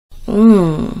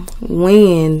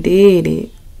When did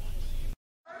it?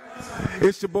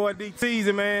 It's your boy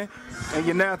Th3, man, and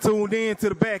you're now tuned in to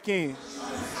the back end.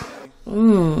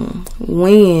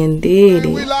 When did it?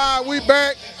 We live, we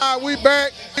back,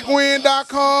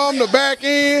 BigWin.com, the back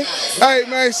end. Hey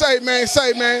man, say man.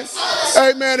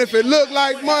 Hey man, if it look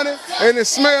like money and it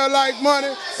smell like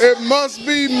money, it must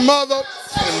be mother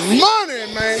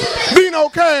money, man. Dino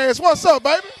Cashh, what's up,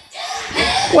 baby?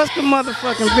 What's the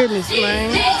motherfucking business,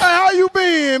 man? Hey, how you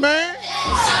been, man?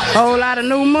 Whole lot of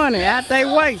new money out they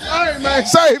way. Hey man,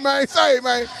 say man. Hey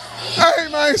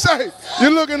man, say, you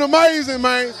looking amazing,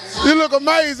 man. You look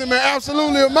amazing, man.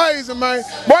 Absolutely amazing, man.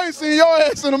 Boy, I ain't seen your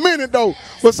ass in a minute though.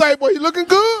 But say, boy, you looking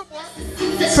good, boy.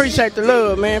 Appreciate the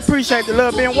love, man. Appreciate the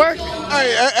love being working.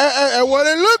 Hey, what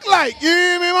it look like, you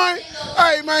hear me, man?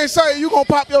 Hey man, say, you gonna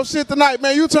pop your shit tonight,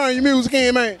 man. You turn your music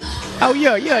in, man. Oh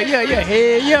yeah, hell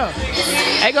yeah.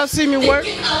 Ain't gonna see me work.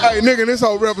 Hey nigga, this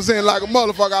whole representing like a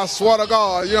motherfucker, I swear to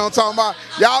God. You know what I'm talking about?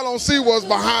 Y'all don't see what's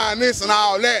behind this and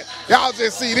all that. Y'all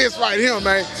just see this right here,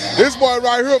 man. This boy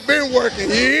right here been working,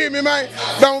 you hear me, man?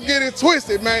 Don't get it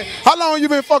twisted, man. How long you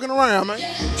been fucking around, man?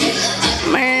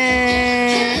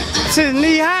 Man, since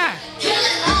knee high.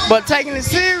 But taking it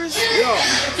serious,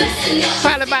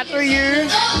 probably about 3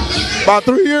 years. About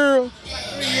 3 years?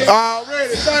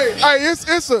 Already, hey,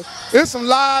 it's some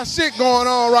live shit going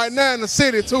on right now in the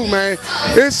city too, man.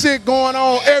 It's shit going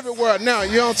on everywhere now,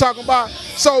 you know what I'm talking about?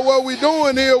 So what we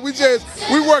doing here, we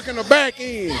working the back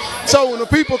end. So when the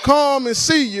people come and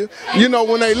see you, you know,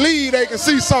 when they leave, they can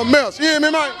see something else. You hear me,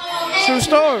 man? True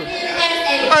story.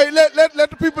 Hey, let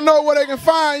the people know where they can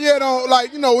find you on,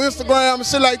 like, you know, Instagram and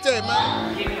shit like that,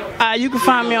 man. You can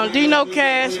find me on Dino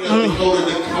Cashh.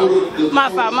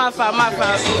 My fault.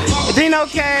 Dino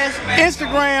Cashh,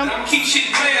 Instagram,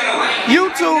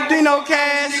 YouTube Dino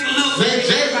Cashh,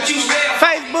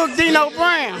 Facebook Dino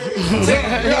Brown.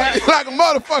 Like a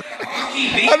motherfucker.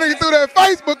 I think threw that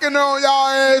Facebook in there on y'all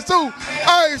ass too.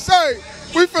 Hey, say,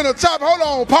 we finna chop. Hold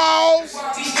on, pause.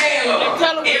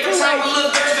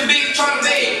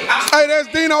 Hey, that's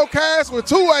Dino Cashh with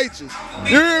 2 H's. You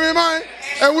hear me, man?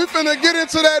 And we finna get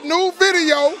into that new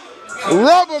video,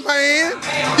 Rubber Man.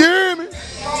 You hear me?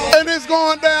 And it's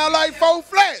going down like 4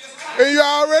 flats. And you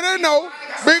already know,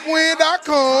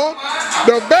 BigWin.com,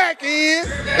 the back end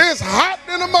is hot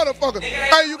than a motherfucker.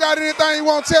 Hey, you got anything you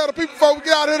want to tell the people before we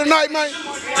get out here tonight, man?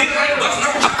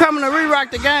 I'm coming to re-rock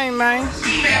the game, man.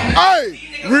 Hey,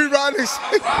 re-rock this.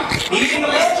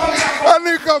 That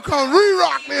nigga come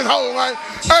re-rock this hoe, man.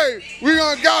 Hey, we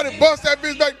gonna got it, bust that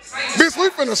bitch back. Bitch, we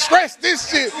finna stress this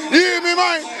shit. You hear me,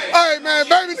 man? Hey, man,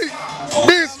 baby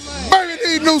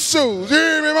need new shoes. You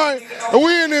hear me, man? And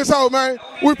we in this hoe, man.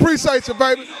 We appreciate you,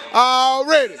 baby.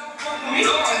 Already.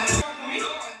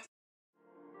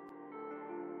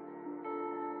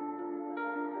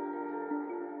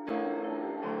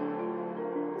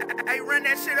 Hey, run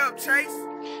that shit up, Chase.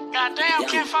 Goddamn,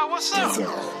 Kenfo, what's up?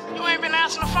 You ain't been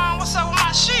answering the phone. What's up with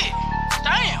my shit?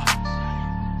 Damn.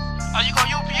 Oh, you go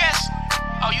UPS?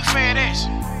 Oh, you FedEx?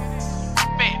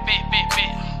 Bet.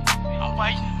 I'm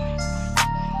waiting.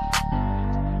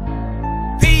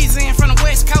 In from the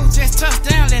West Coast, just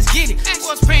touchdown, let's get it.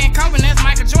 What's paying Kobe, that's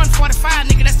Michael Jordan, 45,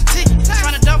 nigga, that's the ticket.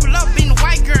 Trying to double up, being the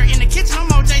white girl in the kitchen,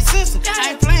 I'm OJ Simpson.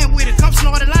 I ain't playing with it, come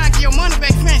snort the line, get your money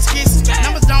back, French kisses.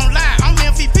 Numbers don't lie, I'm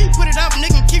MVP, put it up,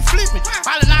 nigga, keep flipping.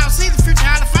 Ballin' all season, future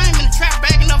Hall of Fame in the trap,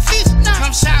 bagging up fish.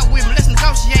 Come shot with me, let's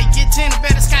negotiate, get 10 or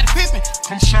better, Scottie Pippen.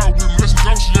 Come shot with me, let's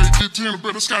negotiate, get 10 or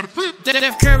better, Scottie Pippen.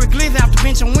 Steph Curry glizzy off the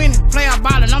bench, I'm winning. Playoff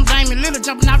ballin', I'm Damian Lillard,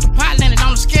 jumping off the pot, landing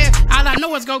on the scale. All I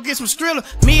know is go get some Skrilla.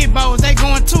 Mid-bowls, they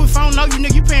going too. If I don't know you,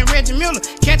 nigga, you paying Reggie Miller.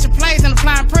 Catching plays and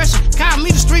applying pressure. Call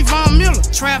me the street Von Miller.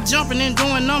 Trap jumping and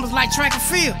doing numbers like track and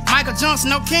field. Michael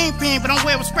Johnson, no kingpin, but I'm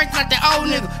well respected like that old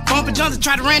nigga. Bumpin' Johnson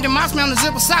tried to Randy Moss me on the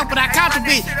zipper south, but I caught the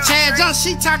bitch. Chad Johnson,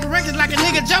 she talking records like a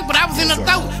nigga joke, but I was in the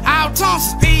throat. All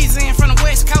Thompson. Peas in from the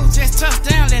West Coast, just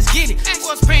touchdown, let's get it.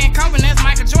 What's paying Kobe, that's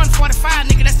Michael Jordan, 45,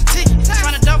 nigga, that's the ticket.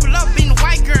 Trying to double up, being the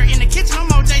white girl in the kitchen, I'm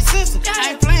OJ Simpson.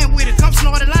 I ain't playing with it, come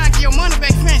snort the line, get your money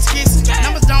back, French kisses.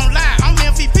 Numbers don't lie, I'm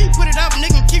MVP, put it up,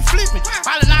 nigga, keep flipping.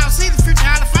 Ballin' all season, future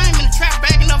Hall of Fame in the trap,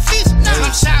 bagging up fish.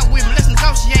 Come shot with me, let's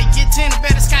negotiate, get 10 or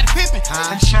better, Scottie Pippen.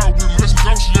 Come shot with me, let's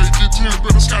negotiate, get 10 or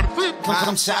better, Scottie Pippen.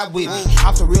 Come shot with me,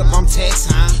 off the rip, I'm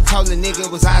texting. Told the nigga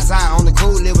it was outside on the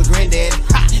cool, live with granddaddy.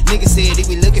 Nigga said he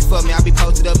be looking for me, I be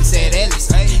posted up and said Alice.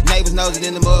 Neighbors nosing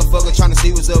in the motherfucker, trying to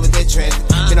see what's up with that traffic.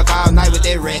 Been up all night with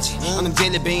that ratchet. On them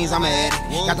jelly beans, I'm a addict.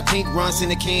 Got the pink runs in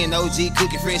the can, OG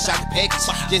cookie fresh out the package.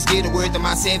 Just get a word to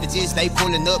my savages, they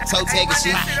pulling up, toe tagging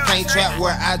shit. Can't trap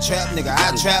where I trap, nigga,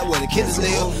 I trap where the killers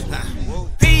live.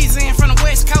 G's in from the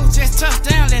West Coast, just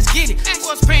touchdown, let's get it.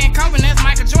 What's paying Coven, that's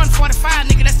Michael Jordan 45,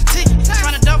 nigga, that's the ticket.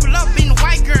 Trying to double up, beating the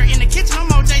white girl in the kitchen, I'm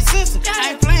O.J. Simpson.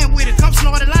 I ain't playing with it, come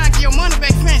snort the line, get your money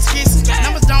back, French kisses.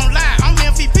 Numbers don't lie, I'm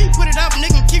MVP, put it up,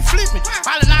 nigga, keep flipping.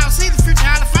 Probably now see the future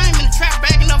Hall of Fame in the trap,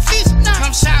 bagging up fish. Come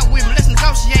shot with me, let's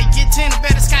negotiate, get 10 or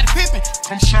better, Scottie Pippen.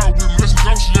 Come shout with me, let's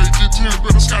negotiate, get 10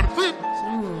 better, Scottie Pippen.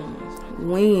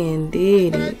 When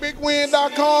did it?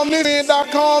 BigWin.com,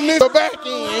 nigga.com, nigga back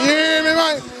in. You hear me,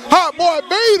 man? Hot boy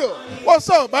Beater. What's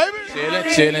up, baby?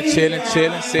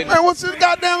 Chillin'. Man, what's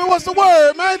the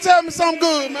word, man? Tell me something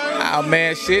good, man. Oh,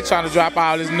 man, shit, trying to drop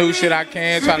all this new shit I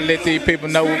can, trying to let these people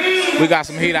know we got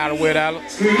some heat out of West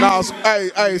Dallas. No,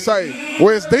 hey, say,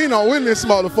 where's Dino in this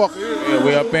motherfucker? Yeah,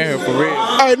 we up in here for real.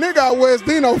 Hey, nigga, where's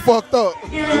Dino fucked up? For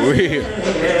real.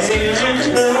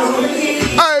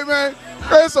 Hey, man.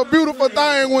 It's a beautiful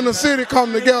thing when the city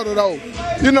come together, though.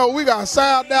 You know, we got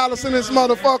South Dallas in this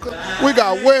motherfucker. We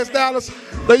got West Dallas.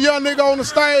 The young nigga on the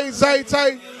stage,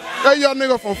 Th3, that young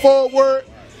nigga from Fort Worth.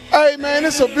 Hey, man,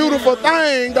 it's a beautiful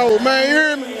thing, though, man. You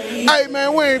hear me? Hey,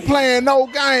 man, we ain't playing no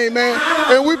game, man.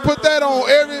 And we put that on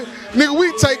every...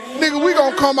 Nigga, we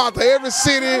gonna come out to every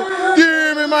city. You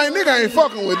hear me, man? Nigga ain't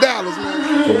fucking with Dallas,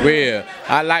 man. For real.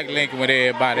 I like linking with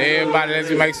everybody. Everybody, let's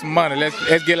make some money.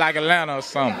 Let's get like Atlanta or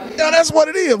something. Yeah, that's what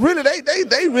it is. Really,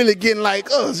 they really getting like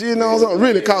us, you know what I'm saying?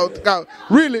 Really,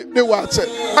 really, they watch it.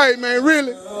 Hey, man,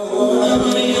 really.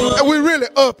 We really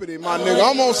uppity, my nigga.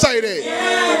 I'm gonna say that.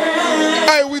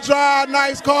 Hey, we drive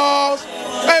nice cars.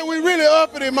 Hey, we really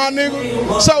uppity, my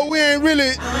nigga. So we ain't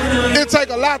really, it take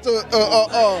a lot to,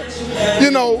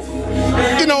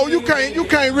 you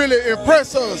can't really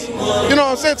impress us. You know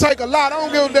what I'm saying? Take a lot. I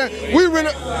don't give a damn. We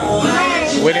really.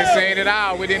 We done seen it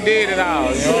all. We done did it all.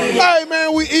 You know? Hey,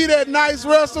 man, we eat at nice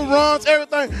restaurants,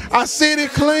 everything. Our city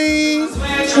clean.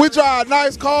 We drive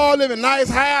nice cars, live in nice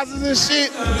houses and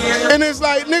shit. And it's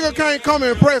like, nigga can't come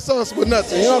and impress us with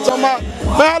nothing. You know what I'm talking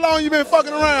about? Man, how long you been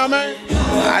fucking around, man?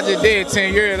 I just did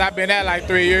 10 years. I've been at like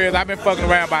 3 years. I've been fucking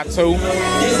around about 2.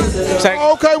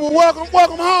 Okay, well,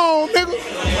 welcome home,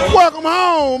 nigga. Welcome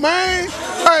home, man.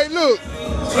 Hey, look.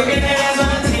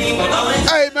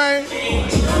 Hey, man.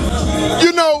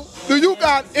 You know, do you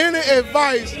got any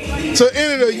advice to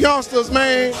any of the youngsters,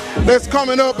 man, that's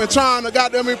coming up and trying to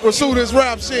goddamn pursue this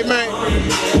rap shit, man?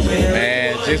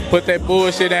 Man, just put that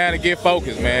bullshit down and get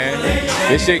focused, man.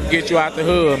 This shit can get you out the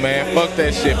hood, man. Fuck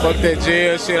that shit. Fuck that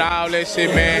jail shit, all that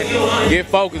shit, man. Get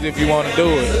focused if you want to do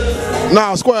it.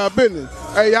 Nah, square business.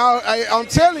 Hey, y'all, hey, I'm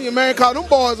telling you, man, cause them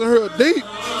boys are here deep.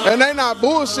 And they not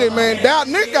bullshit, man.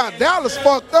 Nigga got Dallas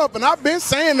fucked up, and I've been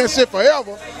saying that shit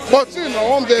forever. But you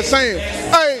know, I'm just saying.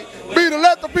 Hey, Beater,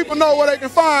 let the people know where they can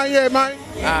find you, man.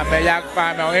 Man, y'all can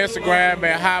find me on Instagram,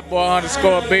 man,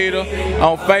 hotboy_Beater,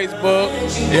 on Facebook,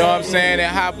 you know what I'm saying,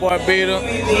 and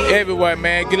hotboybeater, everywhere,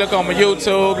 man. Look on my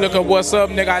YouTube, look at what's up,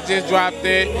 nigga, I just dropped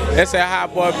it. That's at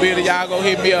hotboybeater, y'all go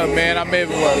hit me up, man, I'm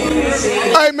everywhere.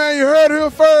 Hey, man, you heard it here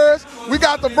first. We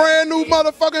got the brand new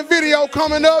motherfucking video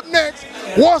coming up next.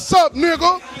 What's up,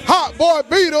 nigga? Hot Boy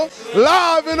Beater,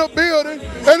 live in the building,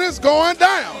 and it's going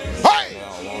down. Hey!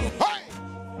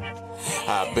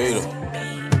 Hot Beater.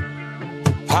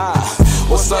 Hi,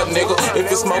 what's up, nigga? If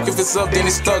it's smoke, if it's up, then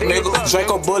it's stuck, nigga.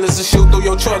 Draco bullets and shoot through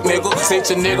your truck, nigga. Set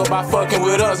your nigga by fucking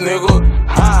with us, nigga.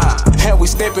 Hi, and we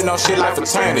stepping on shit like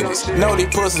fraternities. Know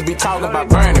these pussies be talking about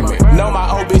burning me. Know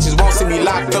my old bitches won't see me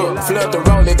locked up. Flood the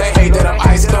rolling, they hate that I'm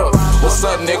iced up. What's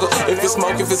up, nigga? If it's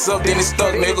smoke, if it's up, then it's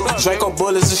stuck, nigga. Draco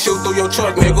bullets and shoot through your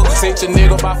truck, nigga. Set your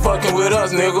nigga by fucking with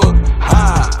us, nigga.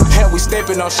 Hi, and we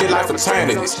stepping on shit like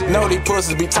fraternities. Know these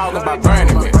pussies be talking about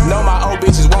burning me. Know my old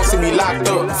bitches won't see me locked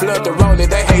up. Flood the rolling,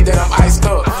 they hate that I'm iced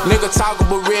up. Nigga talking,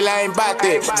 but really ain't bout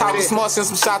that. Talking smart, send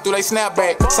some shot through they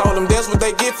snapback. Told them that's what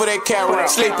they get for that carrot.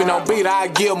 Sleeping on beat, I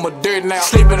give them a dirt now.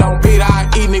 Sleeping on beat, I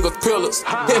eat niggas pillars.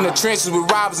 In the trenches with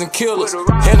robbers and killers.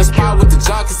 In the spot with the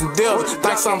junkies and dealers.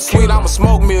 Think something sweet, I'ma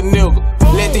smoke me a nigga.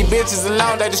 Let these bitches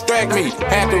alone, they distract me.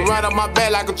 Had to run up my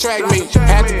back like a track meet.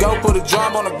 Had to go put a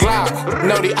drum on the Glock.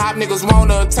 Know the op niggas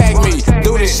wanna attack me.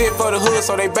 Do this shit for the hood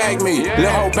so they bag me.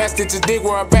 Lil' hoe bastard to dig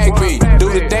where I back be.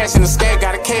 Do the dash in the skate,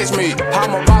 gotta catch me.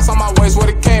 I'm a boss on my waist where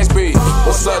the cash be.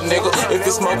 What's up, nigga? If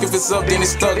it's smoke, if it's up, then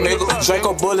it's stuck, nigga.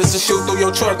 Draco bullets and shoot through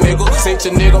your truck, nigga. Set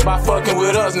your nigga by fucking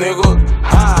with us, nigga.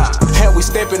 And we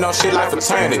stepping on shit like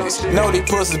fraternities. Know these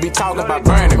pussies be talking about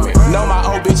burning me. Know my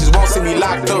old bitches won't see me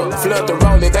locked up. Flood the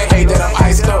rolling, they hate that I'm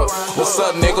iced up. What's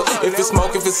up, nigga? If it's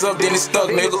smoke, if it's up, then it's stuck,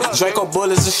 nigga. Draco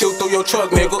bullets and shoot through your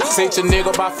truck, nigga. Set your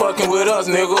nigga by fucking with us,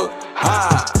 nigga.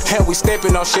 and we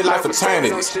stepping on shit like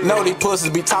fraternities. Know these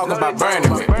pussies be talking about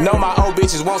burning me. Know my old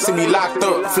bitches won't see me locked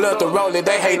up. Flood the roller,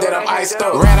 they hate that I'm iced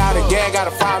up. Ran out of gas,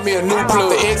 gotta find me a new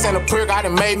plug. The X and the prick, I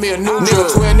done made me a new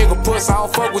nigga. 12 nigga puss, I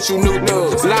don't fuck with you new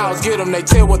thugs. Laws get them, they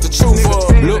tell what the truth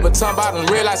was. Lil' but talking about them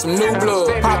real like some new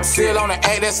blood. Pop the seal on the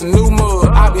A, that's a new mug.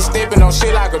 I be stepping on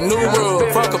shit like a new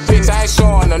rug. Fuck a bitch, I ain't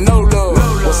showing her no love.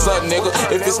 What's up, nigga?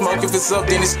 If it's smoke, if it's up,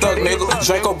 then it's stuck, nigga.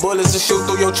 Draco bullets to shoot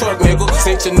through your truck, nigga.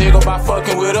 Sent your nigga by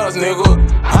fucking with us, nigga.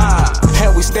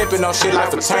 And we stepping on shit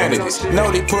like fraternities.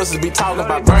 Know these pussies be talking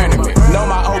about burning me. Know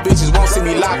my old bitches won't see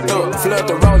me locked up. Flood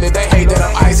the roller, they hate that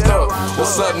I'm iced up.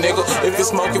 What's up, nigga? If it's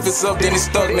smoke, if it's up, then it's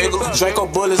stuck, nigga. Draco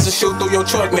bullets to shoot through your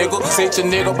truck, nigga. Sent your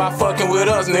nigga by fucking with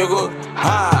us, nigga.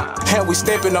 And we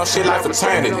stepping on shit like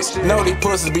fraternities. Know these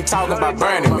pussies be talking about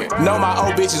burning me. Know my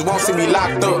old bitches won't see me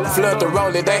locked up. Flood the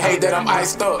roller, they hate that I'm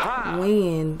iced up.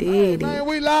 When did it? Man,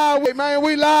 we live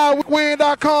with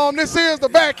Win.com. This is the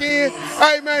back end.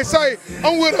 Hey man, say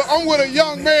I'm with a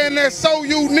young man that's so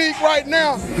unique right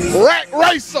now. Rack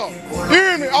Racer. You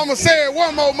hear me? I'ma say it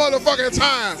one more motherfucking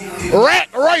time. Rack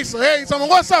Racer. Hey, tell me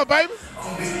what's up, baby?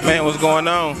 Man, what's going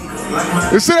on?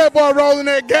 You see that boy rolling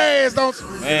that gas, don't you?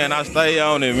 Man, I stay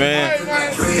on it, man.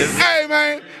 Hey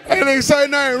man. And they say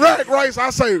name Rack Racer. I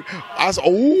say,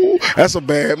 ooh, that's a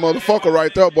bad motherfucker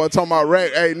right there, boy. Talking about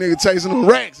rack. Hey, nigga chasing them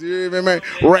racks. You hear me, man?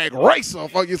 Rack Racer.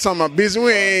 Fuck you talking about busy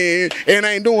and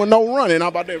ain't doing no running. How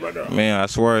about that right there? Man, I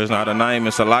swear it's not a name,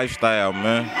 it's a lifestyle,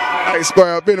 man. Hey,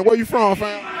 square up in it. Where you from,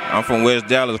 fam? I'm from West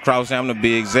Dallas, Crosshampton to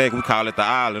be exact. We call it the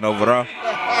island over there.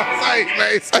 Say,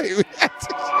 man, say.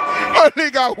 My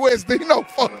nigga got West Dino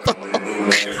fucked up. My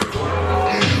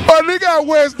nigga got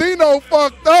West Dino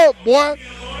fucked up, boy.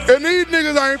 And these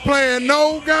niggas ain't playing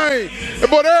no game.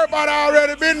 But everybody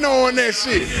already been knowing that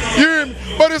shit. You hear me?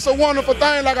 But it's a wonderful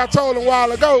thing, like I told him a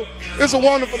while ago. It's a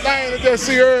wonderful thing to just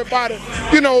see everybody,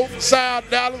 you know, South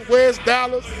Dallas, West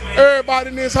Dallas, everybody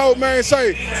in this whole man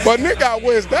say, but nigga got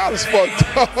West Dallas fucked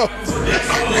up.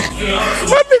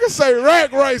 That nigga say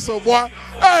Rack Racer, boy.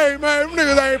 Hey, man, them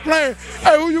niggas ain't playing.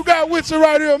 Hey, who you got with you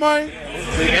right here, man?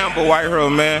 Big Amber White Hill,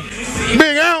 man.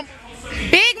 Big Amber?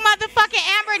 Big motherfucking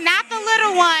Amber, not the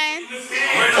little one.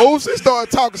 Oh, she started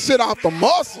talking shit off the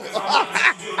muscle.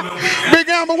 Big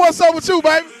Amber, what's up with you,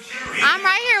 baby? I'm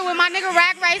right here with my nigga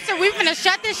Rack Racer. We finna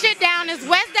shut this shit down. It's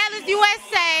West Dallas,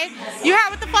 USA. You heard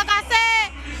what the fuck I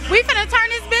said? We finna turn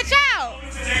this bitch out.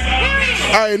 Period.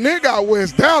 Hey, nigga got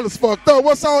West Dallas fucked up.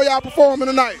 What song y'all performing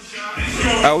tonight?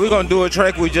 We gonna do a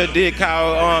track we just did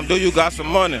called Do You Got Some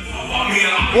Money.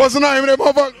 What's the name of that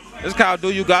motherfucker? It's called Do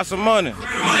You Got Some Money. Do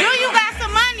you got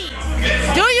some money?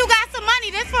 Do you got some money?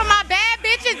 This for my bad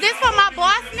bitches. This for my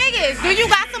boss niggas. Do you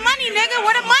got some money, nigga?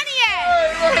 Where the money at?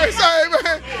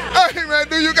 Hey man,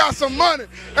 do you got some money?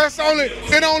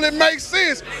 It only makes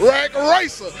sense. Rack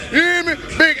Racer. You hear me?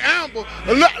 Big Amber.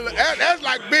 That's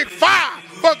like Big Five.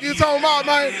 Fuck you talking about,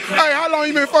 man? Hey, how long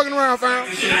you been fucking around, fam?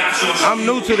 I'm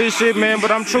new to this shit, man, but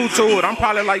I'm true to it. I'm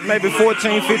probably like maybe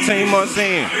 14, 15 months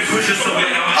in.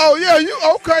 Oh, yeah, you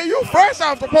fresh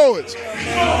off the poets.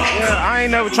 Yeah, I ain't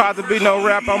never tried to be no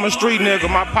rapper. I'm a street nigga.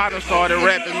 My partner started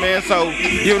rapping, man, so,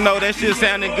 you know, that shit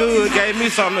sounded good. Gave me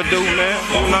something to do, man,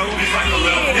 you know?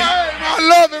 Hey, I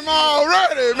love him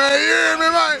already, man. You hear me,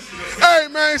 man? Hey,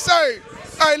 man,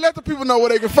 hey, let the people know where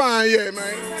they can find you at,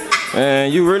 man.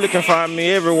 Man, you really can find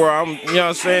me everywhere. You know what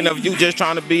I'm saying? If you just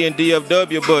trying to be in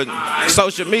DFW, but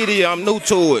social media, I'm new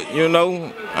to it, you know?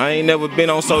 I ain't never been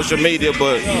on social media,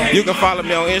 but you can follow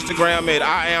me on Instagram at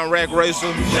I Am Rack Racer.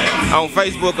 On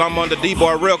Facebook, I'm under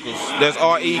D-Boy Records. That's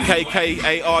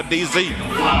REKKARDZ.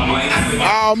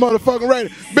 Oh, motherfucking ready.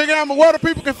 Big Amber, where the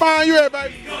people can find you at,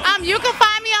 baby? You can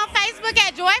find me on Facebook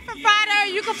at Joy from Friday, or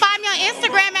you can find me on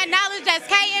Instagram at Knowledge. That's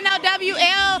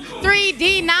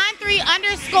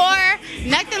KNOWL3D93_,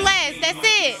 nothing less. That's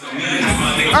it.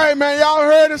 Hey, man, y'all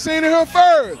heard and seen it here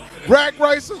first. Rack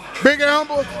Racer, Big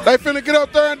Amber, they finna get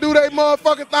up there and do their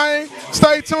motherfucking thing.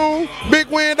 Stay tuned,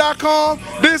 BigWin.com.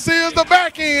 This is the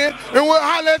back end, and we'll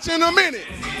holler at you in a minute.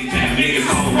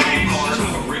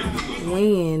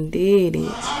 When did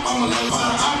it?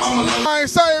 I ain't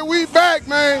saying we back,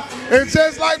 man. And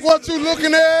just like what you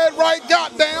looking at right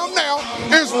goddamn now,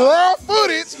 it's raw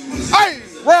footage. Hey,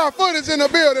 raw footage in the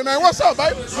building, man. What's up,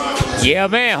 baby? Yeah,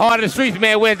 man. Heart of the streets,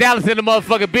 man. West Dallas in the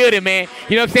motherfucking building, man.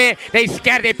 You know what I'm saying? They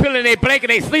scattered, they pilling their blanket,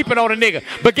 they sleeping on a nigga.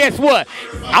 But guess what?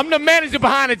 I'm the manager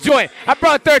behind the joint. I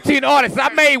brought 13 artists. I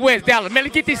made West Dallas. Man,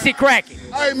 let's get this shit cracking.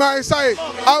 Hey, man,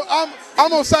 I'm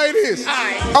gonna say this.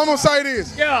 I'm gonna say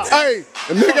this. Yeah. Hey,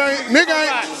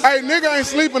 nigga ain't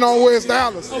sleeping on West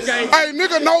Dallas. Okay. Hey,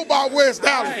 nigga know about West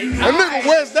Dallas. And nigga,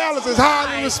 West Dallas is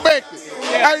highly respected.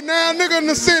 Hey, now nigga in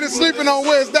the city sleeping on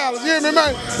West Dallas. You hear me,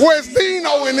 man? Where's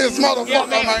Dino in this motherfucker,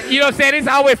 man? You know what I'm saying? It's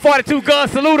always 42 gun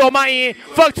salute on my end.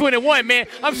 Fuck 21, man.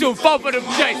 I'm shooting 4 for them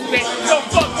Jays, man. No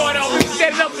fuck going on. We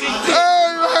setting up for this shit.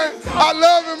 Hey, man. I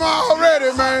love him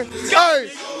already, man.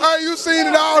 Hey, you seen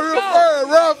it all real fast,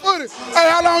 rough footed. Hey,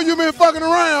 how long you been fucking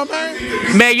around,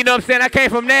 man? Man, you know what I'm saying? I came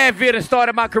from Nashville and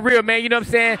started my career, man. You know what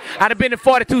I'm saying? I done been in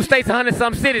 42 states,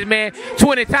 100-some cities, man.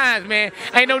 20 times, man.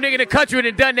 Ain't no nigga in the country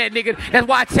that done that, nigga. That's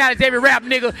why I challenge every rap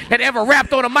nigga that ever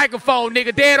rapped on a microphone,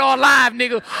 nigga. Dead or alive,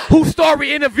 nigga. Whose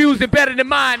story interviews is better than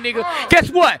mine, nigga.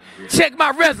 Guess what? Check my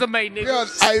resume, nigga. Yeah,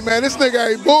 hey, man, this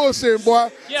nigga ain't bullshitting,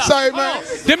 boy. Yeah. Say, man.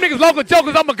 Them niggas local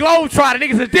jokers, I'm a globetrotter.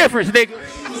 Niggas a difference, nigga.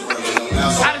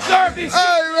 I deserve this shit.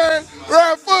 Hey, man,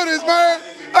 rap footage, man.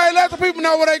 Hey, let the people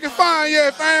know where they can find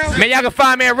you, fam. Man, y'all can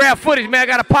find me at Rap Footage, man. I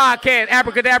got a podcast,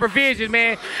 Abracadabra Visions,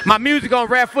 man. My music on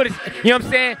Rap Footage. You know what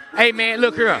I'm saying? Hey, man,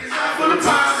 look here. Hey,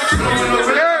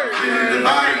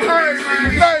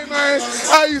 man.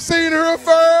 Hey, you seen her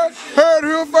first? Heard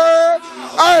her first?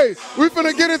 Hey, we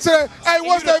finna get into that. Hey,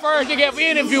 what's that? First nigga ever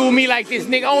interview with me like this,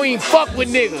 nigga. I don't even fuck with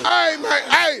niggas. Hey, man.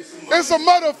 Hey, it's a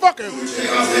motherfucking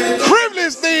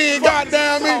privilege thing,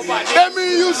 goddamn me. That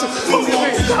mean you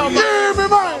hear me,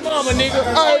 man? Mama, nigga.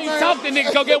 Oh, you talk to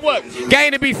niggas. Go get what?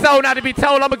 Game to be sold, not to be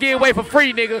told. I'ma give away for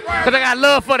free, nigga. Cause I got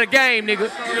love for the game, nigga.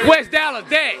 West Dallas,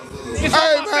 that.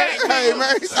 Hey,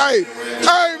 man.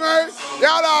 Hey, man.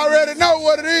 Y'all already know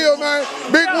what it is, man.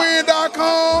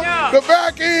 BigWin.com, the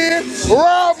back end,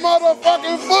 raw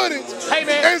motherfucking footage. Hey,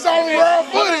 man. It's on raw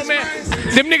footage, man.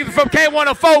 Them niggas from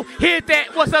K104, hit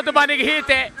that. What's up to my nigga, hit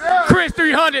that. Chris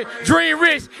 300, Dream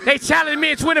Rich. They challenged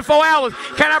me in 24 hours.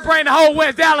 Can I bring the whole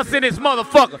West Dallas in this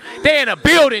motherfucker? They in a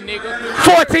building, nigga.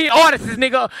 14 artists,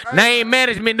 nigga. Name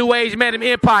management, new age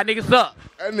management, empire, niggas up.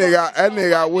 That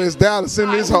nigga West Dallas in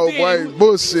this whole boy.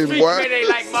 Bullshit, boy. They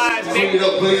like mine,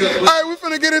 nigga. Hey, we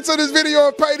finna get into this video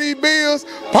and pay these bills.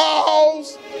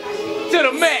 Pause. To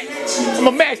the max.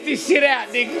 I'ma max this shit out,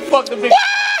 nigga. Fuck the bitch.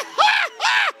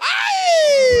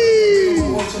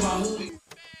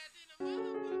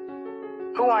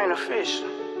 Who ain't a fish?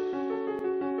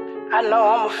 I know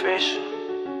I'm a fish.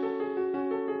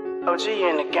 OG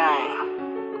in the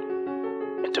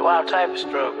game. Been through all type of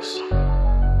struggles.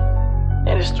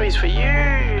 In the streets for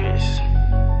years.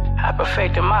 I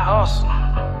perfected my hustle.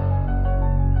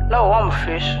 No, I'm a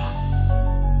fish.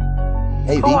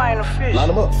 Hey, who ain't a fish? Line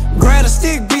them up. Grab a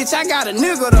stick, bitch, I got a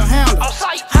nigga to handle.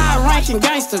 High ranking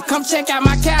gangster, come check out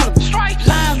my caliber.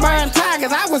 Lions, burn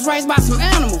tigers, I was raised by some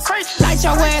animals. Light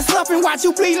your ass up and watch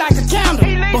you bleed like a candle.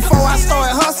 Before I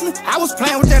started hustling, I was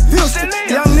playing with that pistol.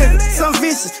 Young nigga, some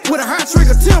vicious, with a high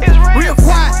trigger temper. Real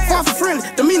quiet, far from friendly,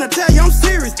 demeanor tell you I'm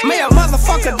serious. May a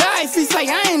motherfucker die if he say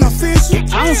I ain't official.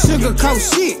 I don't sugarcoat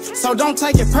shit, so don't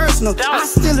take it personal. I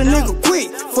still a nigga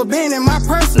quick for being in my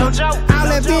personal. All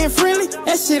that being friendly,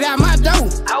 that shit out my door.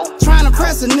 Trying to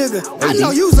press a nigga, I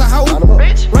know you's a hoe.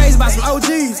 Raised by some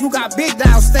OGs who got big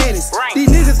dog status. These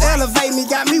niggas elevate me,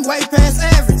 got me way past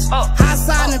average. High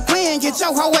side and playing, get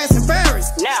your hoe ass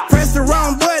embarrassed. Press the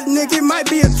wrong button, nigga, it might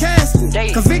be a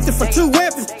casket. Convicted for 2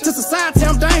 weapons, to society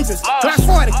I'm dangerous. Glock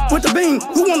 40 with the beam,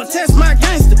 who wanna test my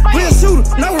gangster? Real shooter,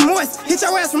 no remorse, hit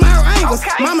your ass from all angles.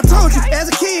 Mama told you, as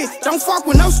a kid, don't fuck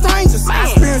with no strangers. I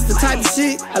experienced the type of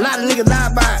shit a lot of niggas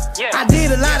lie by. I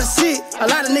did a lot of shit a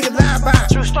lot of niggas lie by.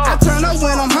 I turn up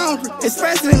when I'm hungry,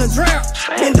 especially in the drought.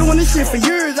 Been doing this shit for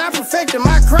years, I perfected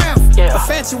my craft.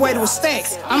 Infatuated with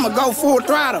stacks, I'ma go full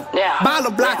throttle.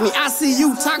 Baller block me, I see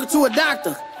you talking to a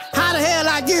doctor. How the hell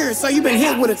I get here? So you been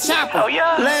hit with a chopper.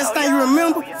 Last thing you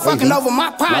remember, fucking over my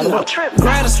partner.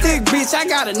 Grab a stick, bitch, I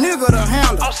got a nigga to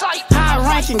handle. High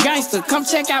ranking gangster, come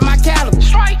check out my caliber.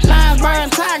 Lions, burn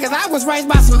tigers, I was raised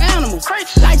by some animals.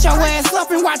 Light your ass up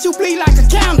and watch you bleed like a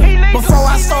candle. Before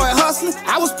I started hustling,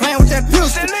 I was playing with that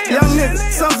pistol. Young nigga,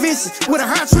 some vicious, with a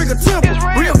high trigger temper.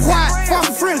 Real quiet, far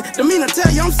from friendly, demeanor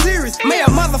tell you I'm serious. May a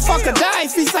motherfucker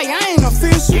die if he say I ain't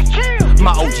official.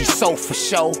 My OG soul for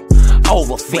show.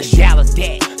 Overfish, Dallas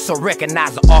that. So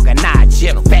recognize the organized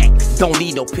general facts. Don't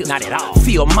need no pills, not at all.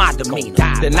 Feel my demeanor.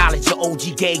 The knowledge your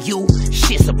OG gave you,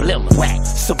 shit subliminal.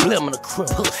 Subliminal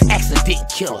criminal, accident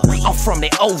killer. I'm from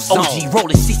the ozone. OG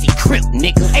rolling 60 crip,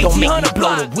 nigga. Don't make me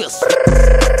blow the whistle.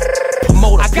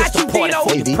 Promote a pistol party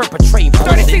for you perpetrate.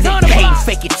 3600 game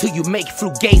fake it till you make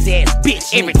flu gaze ass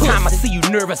bitch. Every time I see you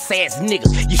nervous ass nigga,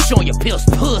 you showing your pills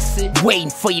pussy.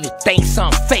 Waiting for you to think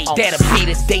something fake. That'll be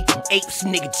the date them apes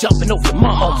nigga jumping over your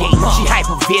mama. She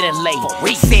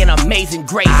hyperventilating, saying amazing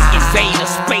grace. Invading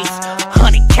space,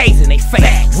 100 K's in they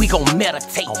face. We gon'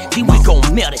 meditate, then we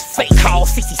gon' melt his face. Call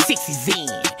 66's in.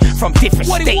 from different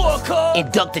states.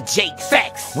 Inductor Jake,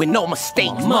 facts with no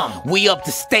mistakes. We up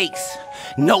the stakes.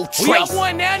 No trace,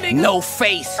 no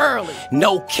face,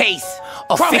 no case.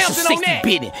 Official 60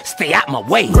 bidding, stay out my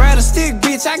way. Grab a stick,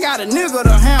 bitch, I got a nigga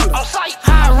to handle.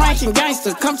 High ranking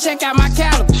gangster, come check out my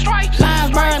caliber.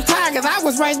 Lions, birds, tigers, I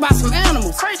was raised by some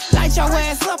animals. Light your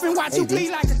ass up and watch you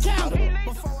bleed like a candle.